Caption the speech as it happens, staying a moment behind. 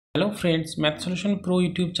Hello friends, math solution pro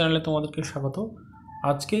YouTube চ্যানেলে তোমাদেরকে স্বাগত।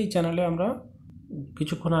 আজকে এই চ্যানেলে আমরা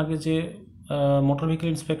কিছুক্ষণ আগে যে মোটর ভেহিকল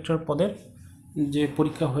ইন্সপেক্টর পদের যে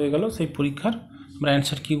পরীক্ষা হয়ে গেল সেই পরীক্ষার আমরা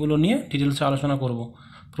অ্যান্সার কিগুলো নিয়ে ডিটেলসে আলোচনা করব।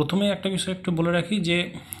 প্রথমে একটা বিষয় একটু বলে রাখি যে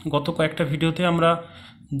গত কয়েকটা ভিডিওতে আমরা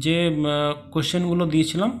যে কোশ্চেনগুলো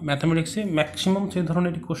দিয়েছিলাম ম্যাথামেটিক্সে ম্যাক্সিমাম সেই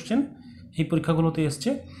ধরনের কোশ্চেন এই পরীক্ষাগুলোতে এসছে।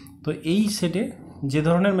 তো এই সেটে যে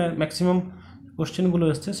ধরনের ম্যাক্সিমাম কোশ্চেনগুলো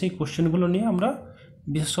এসছে সেই কোশ্চেনগুলো নিয়ে আমরা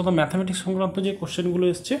বিশেষত ম্যাথামেটিক্স সংক্রান্ত যে কোশ্চেনগুলো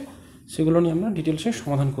এসছে সেগুলো নিয়ে আমরা ডিটেলসে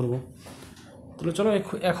সমাধান করব। তাহলে চলো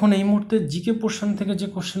এখন এই মুহূর্তে জিকে পোর্শন থেকে যে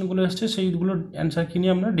কোশ্চেনগুলো এসছে সেইগুলোর অ্যান্সার কি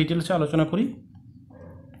নিয়ে আমরা ডিটেলসে আলোচনা করি।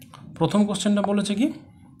 প্রথম কোশ্চেনটা বলেছে কি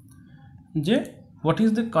যে what is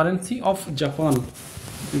the currency of Japan.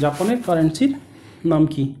 জাপানের কারেন্সির নাম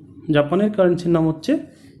কি? জাপানের কারেন্সির নাম হচ্ছে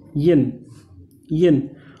yen. Yen,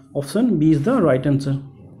 option B is the right answer.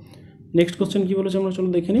 Next question কী বলেছে আমরা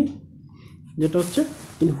চলো দেখে নিই, যেটা হচ্ছে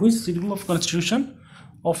in which schedule of constitution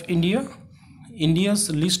of India's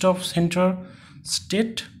list of central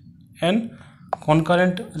state and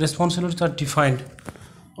concurrent responsibilities R defined.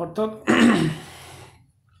 অর্থাৎ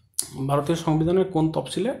ভারতীয় সংবিধানের কোন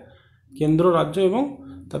তফসিলে কেন্দ্র, রাজ্য এবং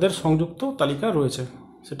তাদের সংযুক্ত তালিকা রয়েছে?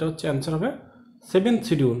 সেটা হচ্ছে অ্যান্সার হবে 7th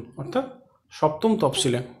শিডিউল, অর্থাৎ 7ম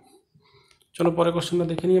তফসিলে। চলো পরের কোশ্চেনটা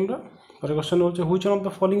দেখে নিই আমরা। পরের কোশ্চেন হচ্ছে which one of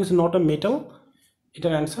the following is not a metal.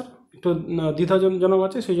 এটার অ্যান্সার একটু দ্বিধাজনক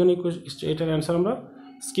আছে, সেই জন্য এটার অ্যান্সার আমরা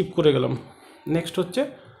স্কিপ করে গেলাম। নেক্সট হচ্ছে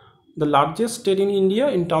the largest state in India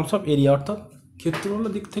in terms of area, অর্থাৎ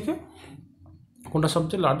ক্ষেত্রফলের দিক থেকে কোনটা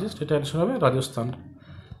সবচেয়ে লার্জেস্ট? এটা অ্যান্সার হবে রাজস্থান।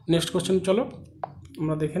 নেক্সট কোশ্চেন চলো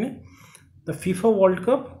আমরা দেখে নিই। The FIFA world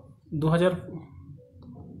cup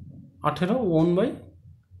 2018 on by,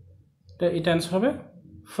 এটা অ্যান্সার হবে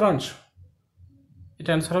ফ্রান্স। এটা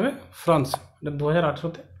অ্যান্সার হবে ফ্রান্স। এটা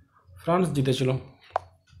 2018-তে ফ্রান্স জিতেছিল।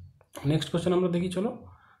 নেক্সট কোশ্চেন আমরা দেখি চলো,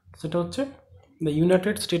 সেটা হচ্ছে the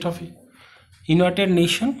United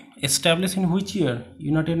nation establish in which year.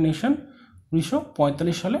 United nation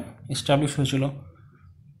 1945 সালে এস্টাবলিশ হয়েছিল।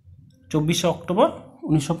 24শে অক্টোবর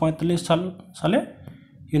 1945 সালে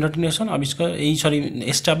ইউনাইটেড নেশন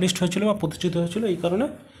এস্টাবলিশড হয়েছিল বা প্রতিষ্ঠিত হয়েছিল। এই কারণে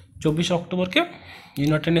 24শে অক্টোবরকে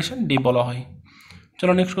ইউনাইটেড নেশন ডে বলা হয়।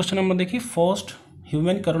 চলো নেক্সট কোশ্চেন আমরা দেখি। First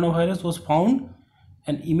human corona virus was found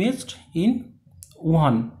and ইমেজড in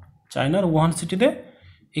Wuhan. চায়নার উহান সিটিতে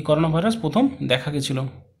এই করোনা ভাইরাস প্রথম দেখা গেছিল।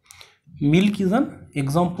 Milk is an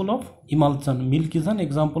example of emulsion. Milk is an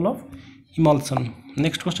example of emulsion.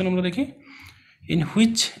 Next question আমরা দেখি in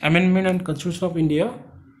which amendment and constitution of India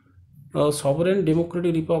sovereign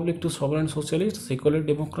Democratic Republic two sovereign socialist secular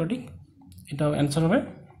Democratic. এটা answer হবে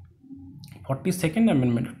 42nd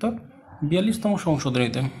amendment, অর্থাৎ 42তম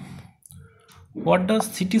সংশোধনীতে। What does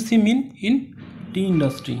CTC mean in T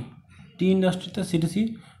industry. টি ইন্ডাস্ট্রিতে CTC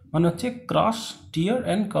মানে হচ্ছে crush, tear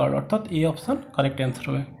and card, অর্থাৎ এই অপশান কারেক্ট অ্যান্সার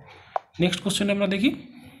হবে। Next কোশ্চেনে আমরা দেখি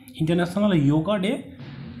ইন্টারন্যাশনাল যোগা ডে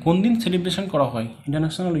কোন দিন সেলিব্রেশন করা হয়।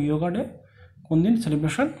 ইন্টারন্যাশনাল যোগা ডে কোন দিন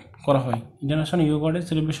সেলিব্রেশন করা হয়? ইন্টারন্যাশনাল যোগা ডে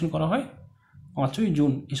সেলিব্রেশন করা হয়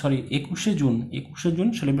 21শে জুন। 21শে জুন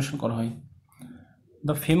সেলিব্রেশন করা হয়।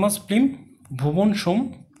 The famous film Bhuvan Shome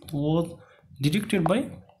was directed by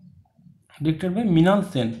Mrinal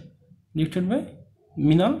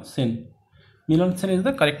Sen. Mrinal Sen is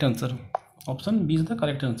the correct answer. Option B is the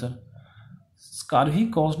correct answer. Scurvy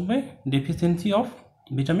caused by deficiency of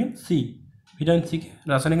vitamin C. Vitamin C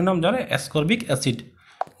রাসায়নিক নাম যারা ascorbic acid.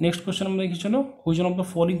 Next question আমরা দেখি চলো, which one of the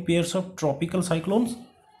following pairs of tropical cyclones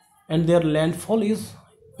and their landfall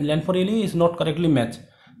area is not correctly matched.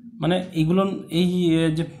 মানে এইগুলো এই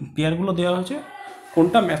যে পেয়ারগুলো দেওয়া হয়েছে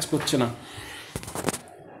কোনটা ম্যাচ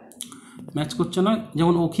করছে না।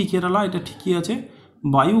 যেমন ওখি কেরালা এটা ঠিকই আছে,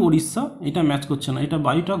 বায়ু ওড়িশা এটা ম্যাচ করছে না, এটা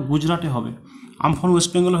বায়ুটা গুজরাটে হবে। আমফান ওয়েস্ট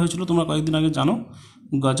বেঙ্গলে হয়েছিল, তোমরা কয়েকদিন আগে জানো।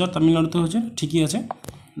 গাজার তামিলনাড়ুতে হয়েছে, ঠিকই আছে।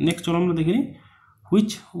 নেক্সট চলো আমরা দেখে নিই which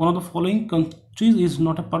one of the following countries is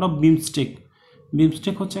not a part of BIMSTEC.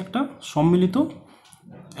 BIMSTEC হচ্ছে একটা সম্মিলিত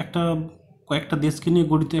কয়েকটা দেশকে নিয়ে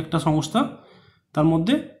গঠিত একটা সংস্থা। তার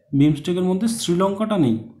মধ্যে বিমস্টেকের মধ্যে শ্রীলঙ্কাটা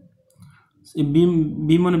নেই।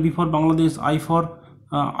 বি মানে B for Bangladesh, I for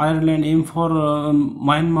Ireland, M for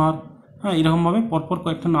Myanmar, হ্যাঁ এরকমভাবে পরপর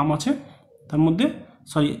কয়েকটা নাম আছে। তার মধ্যে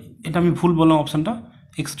এটা আমি ভুল বললাম, অপশানটা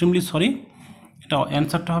এক্সট্রিমলি সরি। এটা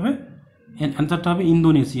অ্যান্সারটা হবে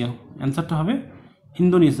Indonesia.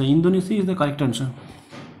 Indonesia is the correct answer.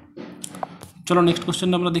 চলো নেক্সট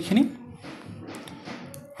কোশ্চেনটা আমরা দেখে নিই।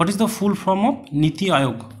 What is the full form of নীতি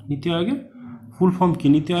আয়োগ। নীতি আয়োগের ফুল ফর্ম কি?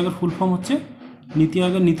 নীতির ফুল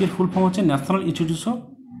ফর্ম হচ্ছে national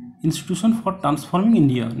institution for transforming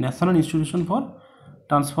India.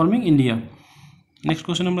 Next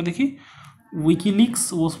question আমরা দেখি WikiLeaks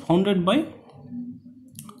was founded by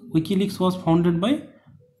WikiLeaks was founded by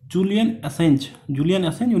Julian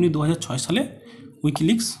Assange উনি 2006 সালে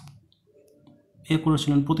উইকিলিক্স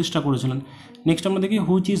প্রতিষ্ঠা করেছিলেন। নেক্সট আমরা দেখি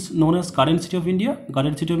which is known as garden city of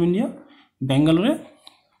India.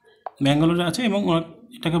 ব্যাঙ্গালোরে আছে এবং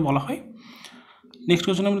এটাকে বলা হয়। নেক্সট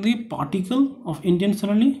কোয়েশ্চেন আমরা দেখি particle of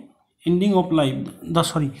intentionally ending of life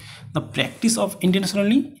the practice of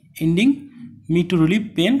intentionally ending me two relieve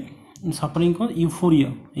pen suffering cause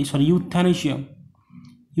ইউথ্যানেসিয়া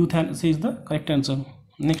is the correct answer.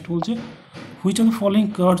 Next বলছে which of the following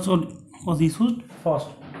cards was issued first.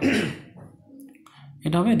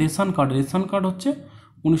 এটা হবে ration card হচ্ছে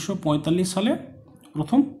 1945 সালে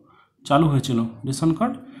প্রথম চালু হয়েছিল। Ration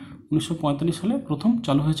card 1945 সালে প্রথম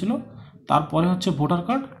চালু হয়েছিল। তারপরে হচ্ছে ভোটার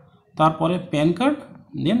কার্ড, তারপরে প্যান কার্ড,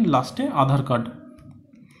 দেন লাস্টে আধার কার্ড।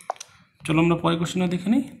 চলো আমরা পরের কোশ্চেনটা দেখে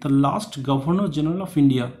নিই। The last governor general of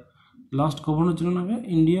India হবে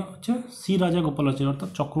ইন্ডিয়া হচ্ছে সি রাজা গোপালাচারী, অর্থাৎ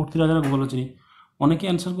চক্রবর্তী রাজা গোপালাচারী। অনেকে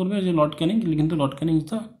অ্যান্সার করবে যে লর্ড ক্যানিং, কিন্তু Lord Canning is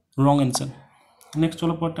the wrong answer. Next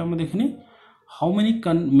চলো পরটা আমরা দেখে নিই। How many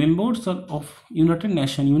members R of United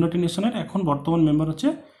নেশনের এখন বর্তমান মেম্বার হচ্ছে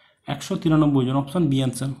 193 জন, option B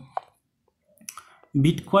answer.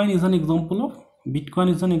 Bitcoin is an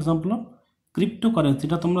example of cryptocurrency.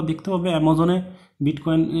 এটা তোমরা দেখতে পাবে অ্যামাজনে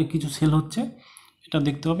বিটকয়েন কিছু সেল হচ্ছে, এটা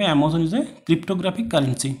দেখতে পাবে Amazon is a cryptographic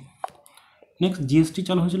currency. Next GST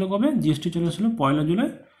চালু হয়েছিল কবে? জিএসটি চালু হয়েছিল 1 জুলাই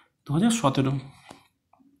 2017।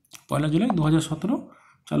 1 জুলাই 2017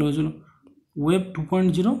 চালু হয়েছিল। ওয়েব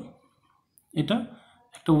 2.0 এটা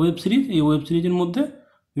একটা ওয়েব সিরিজ। এই ওয়েব সিরিজের মধ্যে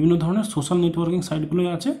বিভিন্ন ধরনের সোশ্যাল নেটওয়ার্কিং সাইটগুলো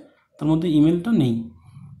আছে, তার মধ্যে ইমেলটা নেই।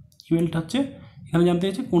 ইমেলটা হচ্ছে এখানে জানতে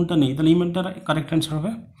চাইছে কোনটা নেই, তাহলে ইমেলটার কারেক্ট অ্যান্সার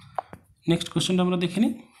হবে। নেক্সট কোয়েশ্চেনটা আমরা দেখে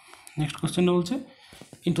নিই। নেক্সট কোয়েশ্চেনটা বলছে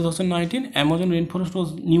in 2019 Amazon rain forest was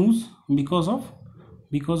news because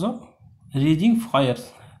of raising fires.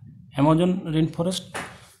 Amazon rain forest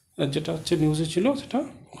যেটা হচ্ছে নিউজে ছিল, সেটা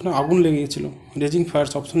ওখানে আগুন লেগে গেছিলো, raising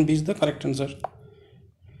fires, option B is the correct answer.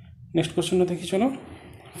 Next কোয়েশ্চেনটা দেখি চলো।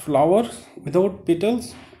 Flower without petals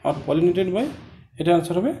R pollinated by, এটা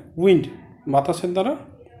অ্যান্সার হবে উইন্ড, বাতাসের দ্বারা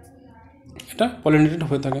এটা পলিনেটেড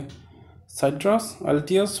হয়ে থাকে। Citrus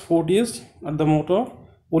আলটিয়াস 40 are the Moto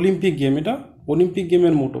Olympic game, এটা অলিম্পিক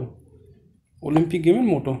গেমের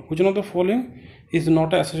মোটো। Which of the following is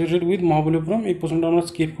not associated with Mahabalipuram. এই প্রশ্নটা আমরা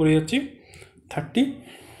স্কিপ করে যাচ্ছি। 30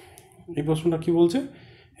 এই প্রশ্নটা কী বলছে?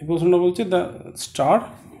 এই প্রশ্নটা বলছে the star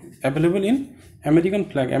available in American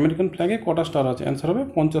ফ্ল্যাগে কটা স্টার আছে? অ্যান্সার হবে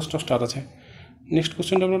 50টা স্টার আছে। নেক্সট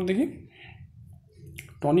কোশ্চেনটা আমরা দেখি।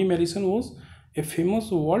 Tony Morrison was a famous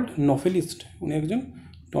world novelist.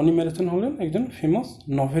 Tony Morrison হলেন একজন ফেমাস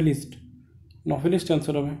নভেলিস্ট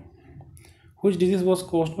অ্যান্সার হবে। Which disease was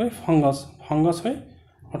caused by fungus হয়,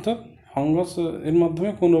 অর্থাৎ ফাঙ্গাস এর মাধ্যমে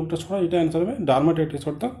কোন রোগটা ছড়ায়? এটা অ্যান্সার হবে ডার্মাটাইটিস,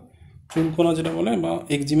 অর্থাৎ চুলকোনা যেটা বলে, বা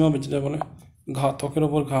এক্সিমা যেটা বলে, ঘা, ত্বকের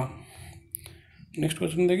ওপর ঘা। নেক্সট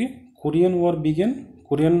কোয়েশ্চেন দেখি।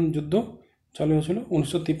 কোরিয়ান যুদ্ধ চালু হয়েছিল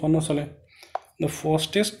 1953 সালে। The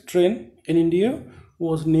fastest train in India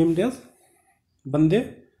was named as Vande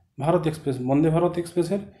Bharat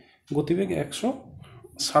এক্সপ্রেসের গতিবেগ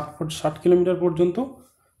 160 কিলোমিটার পর্যন্ত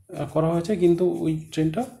করা হয়েছে, কিন্তু ওই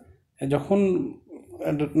ট্রেনটা যখন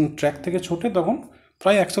ট্র্যাক থেকে ছোটে তখন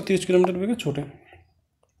প্রায় 130 কিলোমিটার বেগে ছোটে।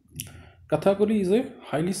 Kathakali is a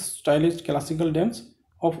highly stylish classical dance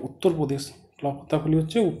of Uttar Pradesh. Kathakali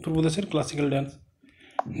হচ্ছে উত্তরপ্রদেশের ক্লাসিক্যাল ড্যান্স।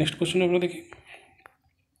 নেক্সট কোশ্চেন আমরা দেখি।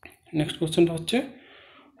 নেক্সট কোশ্চেনটা হচ্ছে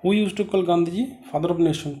হু use to call Gandhiji father of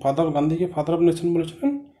nation. গান্ধীকে ফাদার অফ নেশন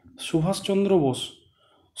বলেছিলেন সুভাষচন্দ্র বোস।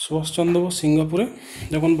 সিঙ্গাপুরে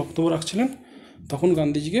যখন বক্তব্য রাখছিলেন তখন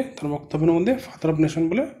গান্ধীজিকে তার বক্তব্যের মধ্যে ফাদার অফ নেশন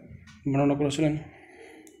বলে বর্ণনা করেছিলেন।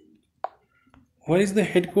 Where is the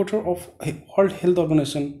headquarter of world health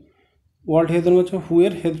organisation.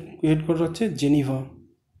 হুয়ের headquarter হচ্ছে Geneva.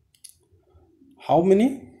 How many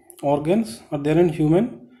organs R there in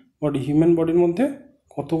human বডির মধ্যে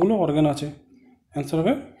কতগুলো অর্গ্যান আছে? অ্যান্সার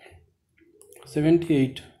হবে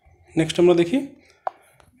 78। নেক্সট আমরা দেখি।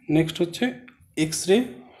 নেক্সট হচ্ছে X-ray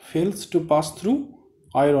fails to pass through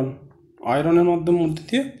আয়রনের মধ্যে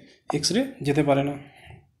দিয়ে এক্স-রে যেতে পারে না।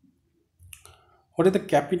 What is the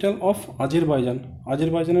capital of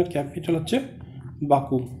আজেরবাইজানের capital হচ্ছে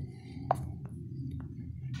বাকু।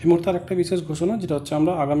 এই মুহূর্তে আর একটা বিশেষ ঘোষণা, যেটা হচ্ছে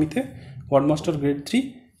আমরা আগামীতে ওয়ার্ডমাস্টার গ্রেড 3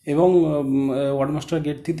 এবং ওয়ার্ডমাস্টার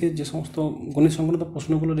গ্রেড 3-তে যে সমস্ত গণিত সংক্রান্ত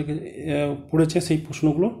প্রশ্নগুলো পড়েছে, সেই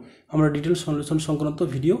প্রশ্নগুলো আমরা ডিটেল সলিউশন সংক্রান্ত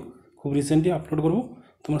ভিডিও খুব রিসেন্টলি আপলোড করব।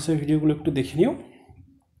 তোমরা সেই ভিডিওগুলো একটু দেখে নিও।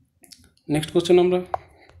 নেক্সট কোশ্চেন আমরা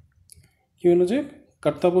কী হলো যে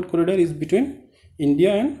Kartarpur corridor is between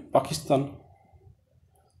India and Pakistan.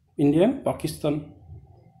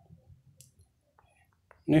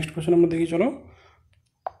 Next question আমরা দেখি চলো।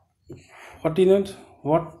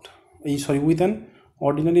 with an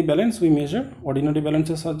ordinary balance we measure, ordinary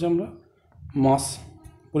balanceর সাহায্যে আমরা মাস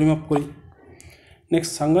পরিমাপ করি।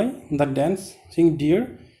 Next Shanghai, the dancing deer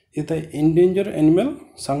is the endanger animal.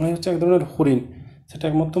 Shanghai হচ্ছে এক ধরনের হরিণ, সেটা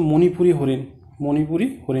একমাত্র মণিপুরি হরিণ।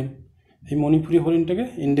 এই মণিপুরি হরিণটাকে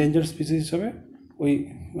এন্ডেঞ্জার স্পিসিস হিসাবে ওই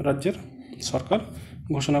রাজ্যের সরকার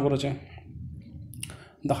ঘোষণা করেছে।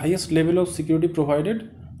 The highest level of security provided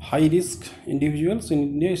high risk individuals in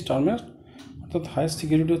India is termed, অর্থাৎ হাইয়েস্ট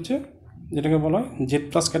সিকিউরিটি হচ্ছে যেটাকে বলা হয় জেড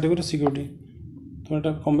প্লাস ক্যাটাগরি সিকিউরিটি। তো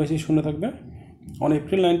এটা কম বেশি শুনে থাকবে। On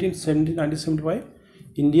April 1975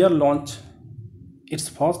 India launch its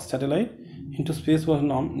first satellite into space was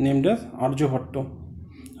named as Aryabhata.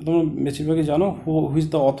 তোমরা বেশিরভাগই জানো who is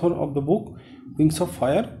the author of the book wings of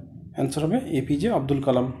fire, answer হবে APJ Abdul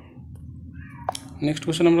Kalam. Next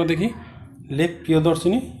question আমরা দেখি, lake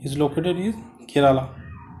Priyadarshini is located is Kerala.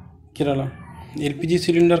 LPG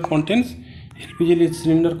cylinder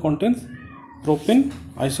contains propane,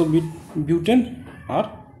 isobutane or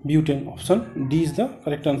butane. Option D is the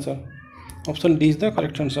correct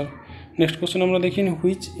answer. Next question আমরা দেখি,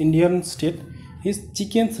 which Indian state is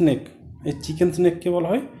chicken snake? এই chicken স্নেককে বলা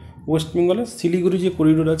হয় West বেঙ্গলের শিলিগুড়ি যে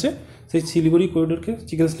করিডোর আছে সেই শিলিগুড়ি করিডোরকে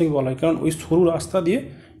চিকেন স্নেক বলা হয়, কারণ ওই সরু রাস্তা দিয়ে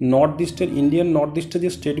ইন্ডিয়ান নর্থ ইস্টের যে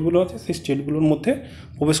স্টেটগুলো আছে সেই স্টেটগুলোর মধ্যে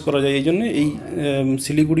প্রবেশ করা যায়। এই জন্য এই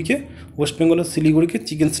শিলিগুড়িকে, ওয়েস্ট বেঙ্গলের শিলিগুড়িকে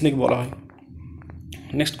চিকেন স্নেক বলা হয়।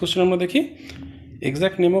 নেক্সট কোশ্চেন আমরা দেখি,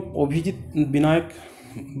 exact name of Abhijit Vinayak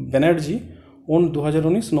Banerjee on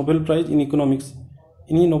 2019 Nobel prize in economics.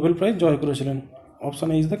 ইনি নোবেল প্রাইজ জয় করেছিলেন। Option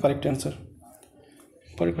A is the correct answer.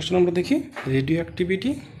 পরের কোশ্চেন আমরা দেখি, radioactive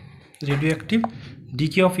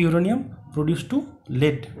decay of uranium produce two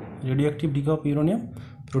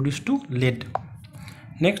lead.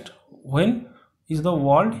 Next, when is the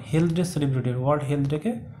world health day celebrated? World health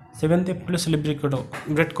ডেকে 7th এপ্রিলে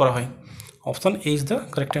celebrate করা হয়। Option A is the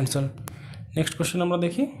correct answer. Next question আমরা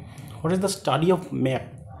দেখি, what is the study of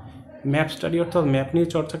map study, অর্থাৎ map নিয়ে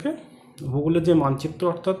চর্চাকে, ভূগোলের যে মানচিত্র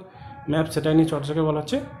অর্থাৎ ম্যাপ সেটা নিয়ে চর্চাকে বলা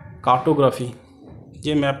হচ্ছে কার্টোগ্রাফি।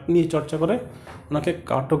 যে ম্যাপ নিয়ে চর্চা করে ওনাকে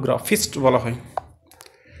কার্টোগ্রাফিস্ট বলা হয়।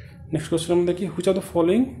 নেক্সট কোয়েশ্চেন আমরা দেখি, which of the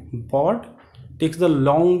following bird text the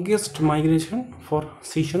longest migration for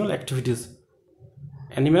seasonal activities?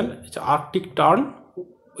 Animal Arctic turn,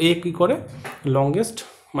 এ কী করে লংগেস্ট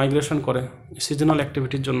মাইগ্রেশন করে সিজনাল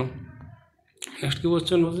অ্যাক্টিভিটির জন্য। নেক্সট কি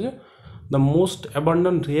কোয়েশ্চেন হচ্ছে, the most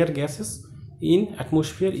abundant rare gases in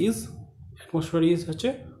atmosphere is হচ্ছে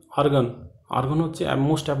আর্গন হচ্ছে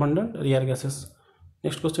most abundant rare gases.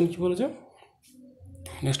 Next question কী বলেছে,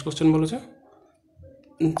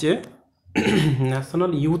 যে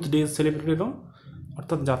national youth day celebrated on,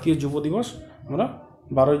 অর্থাৎ জাতীয় যুব দিবস আমরা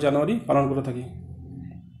 12ই জানুয়ারি পালন করে থাকি।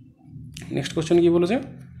 নেক্সট কোয়েশ্চেন কী বলেছে,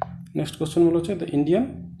 the Indian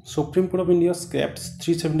supreme court of India scraps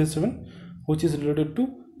 377 which is related to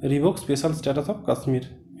revoke special status of Kashmir.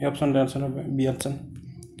 এই অপশানটা অ্যান্সার হবে বি অপশান।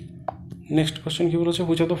 নেক্সট কোয়েশ্চেন কী বলেছে,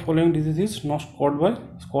 which of the following disease is not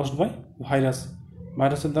caused by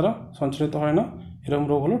ভাইরাসের দ্বারা সঞ্চালিত হয় না এরকম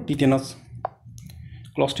রোগ হলো টিটেনাস।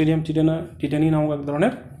 ক্লস্ট্রিডিয়াম টিটানি নামক এক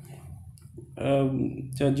ধরনের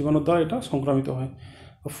জীবাণুর দ্বারা এটা সংক্রামিত হয়।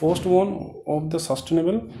 First one of the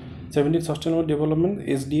 17th sustainable development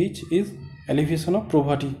SDH is elevation of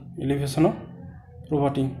poverty.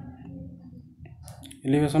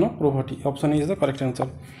 Option is the correct answer.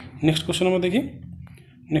 Next question আমরা দেখি,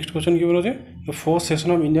 নেক্সট কোয়েশ্চেন কী বলেছে, the first session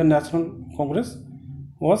of Indian national Congress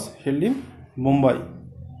was held in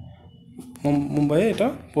মুম্বাইয়ে এটা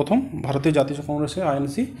প্রথম ভারতীয় জাতীয় কংগ্রেসের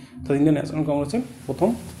INC তথা ইন্ডিয়ান ন্যাশনাল কংগ্রেসের প্রথম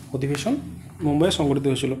অধিবেশন মুম্বাইয়ে সংগঠিত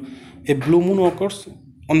হয়েছিল। এ blue moon occurs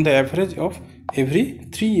on the average of every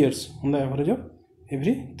 3 years।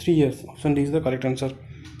 Option D is the correct answer.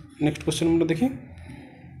 Next question আমরা দেখি,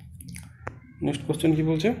 নেক্সট কোয়েশ্চেন কী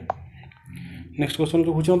বলছে,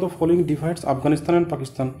 which of the following divides Afghanistan and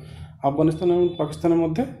Pakistan? Afghanistan এবং পাকিস্তানের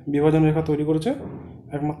মধ্যে বিভাজন রেখা তৈরি করেছে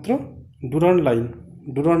একমাত্র Durand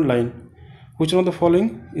line. Which of the following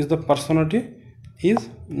is the personality is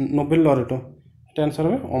Nobel Loreto? এটা অ্যান্সার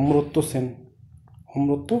হবে অমর্ত্য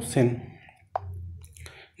সেন।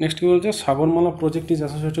 নেক্সট কী বলছে, Sagarmala project is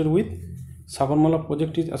associated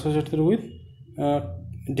with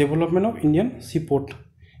development of Indian seaport.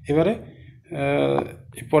 এবারে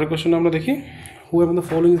পরের কোয়েশ্চেন আমরা দেখি, হু among the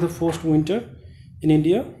following is the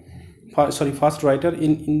first writer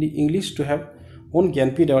in English to have won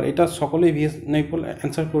Jnanpith award? এটা সকলেই VS Naipaul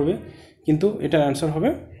answer করবে, কিন্তু এটার অ্যান্সার হবে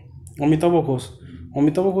Amitabh Ghosh.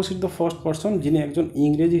 Amitabh Ghosh is the first person যিনি একজন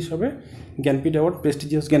ইংরেজি হিসাবে জ্ঞানপীঠ অ্যাওয়ার্ড,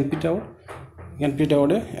 প্রেস্টিজিয়াস জ্ঞানপীঠ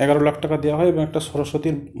অ্যাওয়ার্ডে 11 লাখ টাকা দেওয়া হয় এবং একটা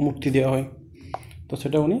সরস্বতীর মূর্তি দেওয়া হয়, তো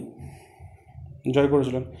সেটা উনি জয়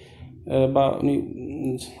করেছিলেন। বা উনি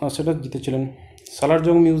সেটা জিতেছিলেন।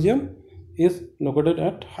 সালারজং museum is located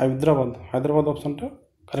at Hyderabad. Hyderabad অপশানটা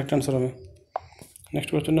কারেক্ট অ্যান্সার হবে। নেক্সট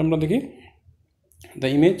কোয়েশ্চেনটা আমরা দেখি। The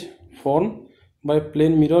image form by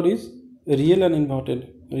plane mirror is real and inverted.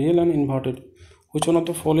 Real and inverted which one of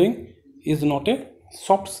the following is not a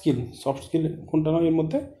soft skill. Soft skill কোনটা না এর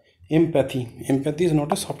মধ্যে? Empathy. Empathy is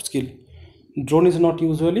not a soft skill. Drone is not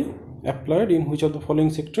usually applied in which of the following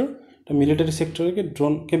sector. Military সেক্টরকে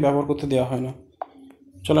ড্রোনকে ব্যবহার করতে দেওয়া হয় না।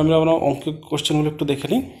 চলো আমরা অঙ্কের কোশ্চেনগুলো একটু দেখে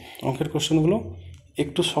নিই। অঙ্কের কোশ্চেনগুলো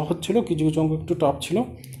একটু সহজ ছিল, কিছু কিছু অঙ্ক একটু টাফ ছিল।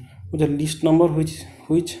 যে list number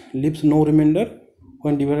which leaves no reminder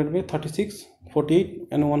when divided by 36, 48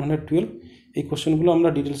 and 112। এই কোশ্চেনগুলো আমরা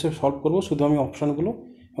ডিটেলসে সলভ করবো। শুধু আমি অপশানগুলো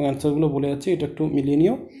এবং অ্যান্সারগুলো বলে যাচ্ছি, এটা একটু মিলিয়ে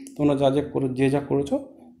নিও। তোমরা যা করেছো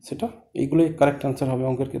সেটা এইগুলোই কারেক্ট অ্যান্সার হবে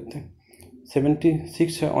অঙ্কের ক্ষেত্রে।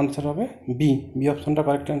 76 আনসার হবে বি অপশানটা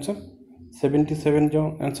কারেক্ট অ্যান্সার। 77 যে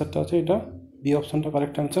অ্যান্সারটা আছে এটা বি অপশানটা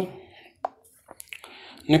কারেক্ট অ্যান্সার।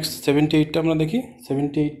 নেক্সট 78টা আমরা দেখি।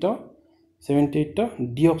 78টা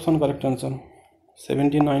ডি অপশান কারেক্ট অ্যান্সার।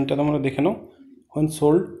 79টা তোমরা দেখে নাও। when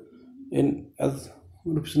sold in as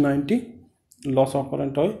 ₹90, loss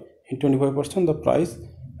occurrent in 25%, the price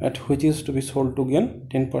at which is to be sold to gain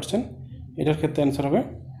 10%। এটার ক্ষেত্রে অ্যান্সার হবে,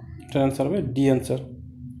 এটার অ্যান্সার হবে D answer,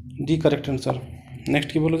 D correct answer. Next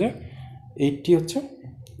কী বলো যে 80 হচ্ছে,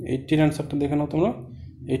 80-র অ্যান্সারটা দেখে নাও তোমরা।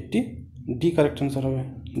 80 ডি কারেক্ট অ্যান্সার হবে,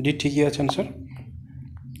 ডি ঠিকই আছে অ্যান্সার।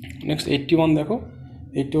 নেক্সট 81 দেখো।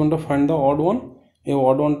 81টা ফাইন্ড দ্য অড ওয়ান। এই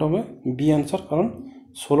অড ওয়ানটা হবে বি অ্যান্সার, কারণ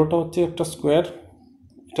 16টা হচ্ছে একটা স্কোয়ার,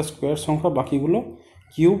 এটা স্কোয়ার সংখ্যা, বাকিগুলো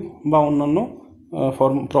কিউব বা অন্যান্য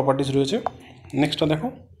প্রপার্টিস রয়েছে। নেক্সটটা দেখো।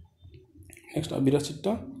 নেক্সট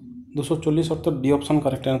 82টা 240 অর্থাৎ ডি অপশান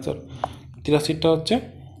কারেক্ট অ্যান্সার। 83টা হচ্ছে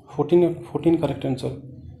 14 কারেক্ট অ্যান্সার।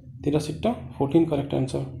 83টা 14 correct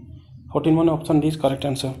answer. 14 মানে অপশান ডি কারেক্ট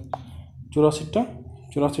অ্যান্সার।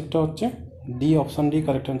 84টা হচ্ছে D option D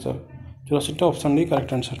correct answer. 84টা option D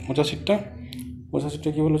correct answer. 85টা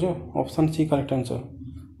কী বলেছে? Option C correct answer,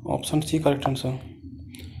 option C correct answer.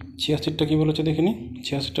 86টা কী বলেছে দেখিনি।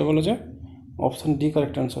 86টা বলেছে option D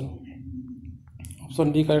correct answer, option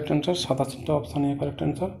D correct answer. 87টা option A correct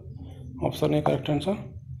answer, option A correct answer.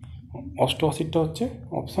 88টা হচ্ছে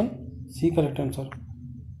option C correct answer.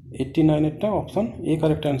 89-এরটা option A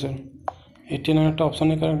correct answer. 89-এরটা option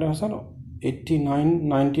A correct answer.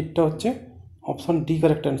 90-টা হচ্ছে option D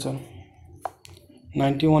correct answer.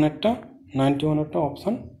 91-এরটা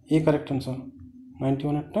option A correct answer.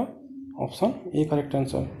 91-এরটা option A correct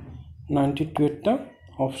answer. 92-এরটা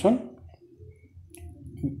option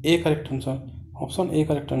A correct answer, option A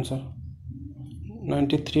correct answer.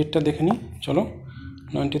 93-এরটা দেখে নিই চলো।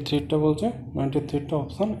 93-এরটা বলছে 93-এরটা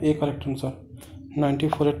option A correct answer.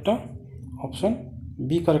 94-এরটা option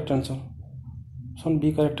B correct answer, option B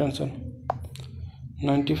correct answer.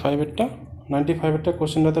 95-এরটা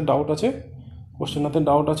কোশ্চেনটাতে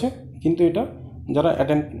doubt আছে, কিন্তু এটা যারা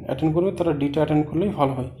attend করবে তারা ডিটা অ্যাটেন্ড করলেই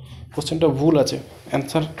ভালো হয়। কোশ্চেনটা ভুল আছে,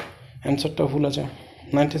 অ্যান্সারটা ভুল আছে।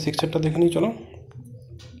 96-এরটা দেখে নিই চলো।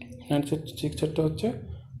 96-এরটা হচ্ছে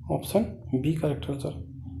অপশান বি কারেক্ট অ্যান্সার।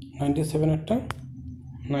 97-এরটা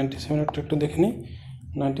একটু দেখে নিই।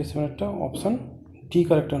 97-এরটা option D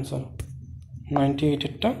correct answer.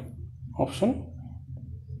 98-এরটা option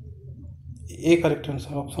A correct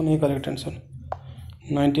answer, option A correct answer.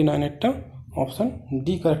 99-এরটা option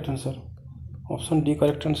D correct answer, option D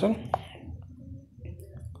correct answer.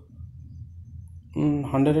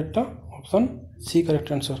 100-এরটা option C correct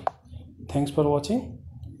answer. Thanks for watching.